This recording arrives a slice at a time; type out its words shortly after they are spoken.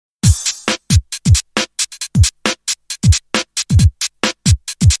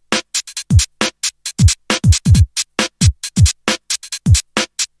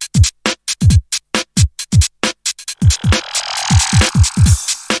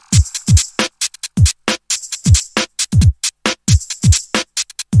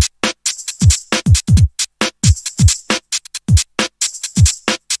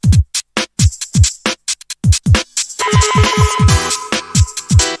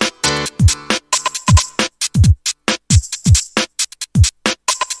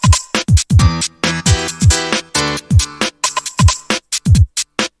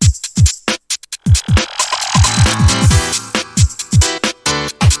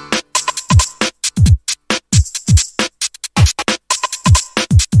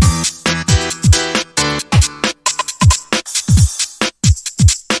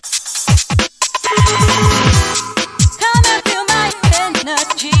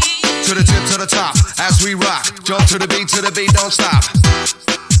top as we rock. Jump to the beat, don't stop.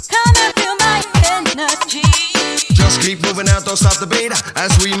 Come and feel my energy. Just keep moving out, don't stop the beat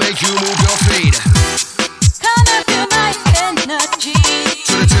as we make you move your feet. Come and feel my energy.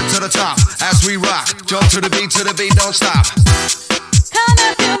 To the tip, to the top as we rock. Jump to the beat, don't stop. Come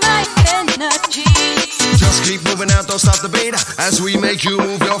and feel my energy. Just keep moving out, don't stop the beat as we make you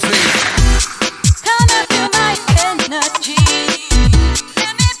move your feet. Come and feel my energy.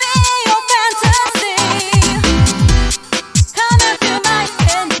 Let me be your fantasy. Come and feel my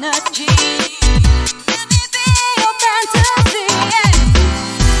energy. Let me be your fantasy.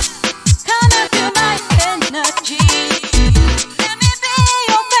 Come and feel my energy. Let me be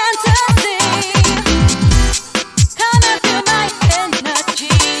your fantasy. Come and feel my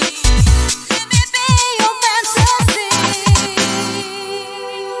energy. Let me be your fantasy.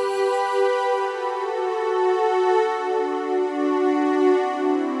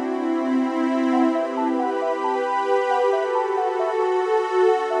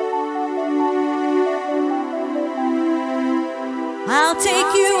 I'll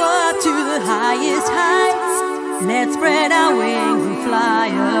take you up to the highest heights. Let's spread our wings and fly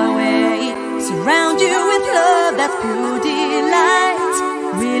away. Surround you with love that's pure delight.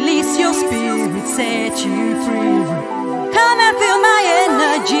 Release your spirit, set you free. Come and feel my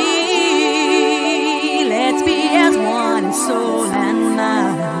energy. Let's be as one in soul and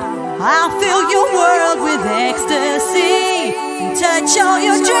mind. I'll fill your world with ecstasy and touch all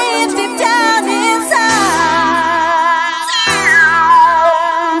your dreams deep down inside.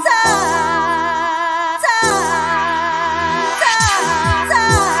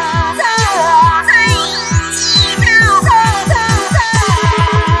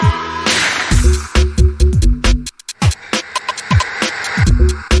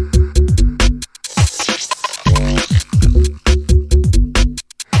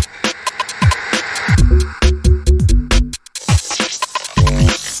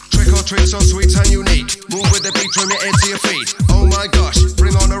 Trick so sweet and unique. Move with the beat from your head to your feet. Oh my gosh,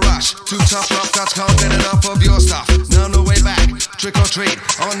 bring on the rush. Two tough rock cuts, can't get enough of your stuff. Now no way back. Trick or treat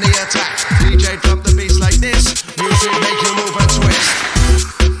on the attack. DJ drop the beats like this.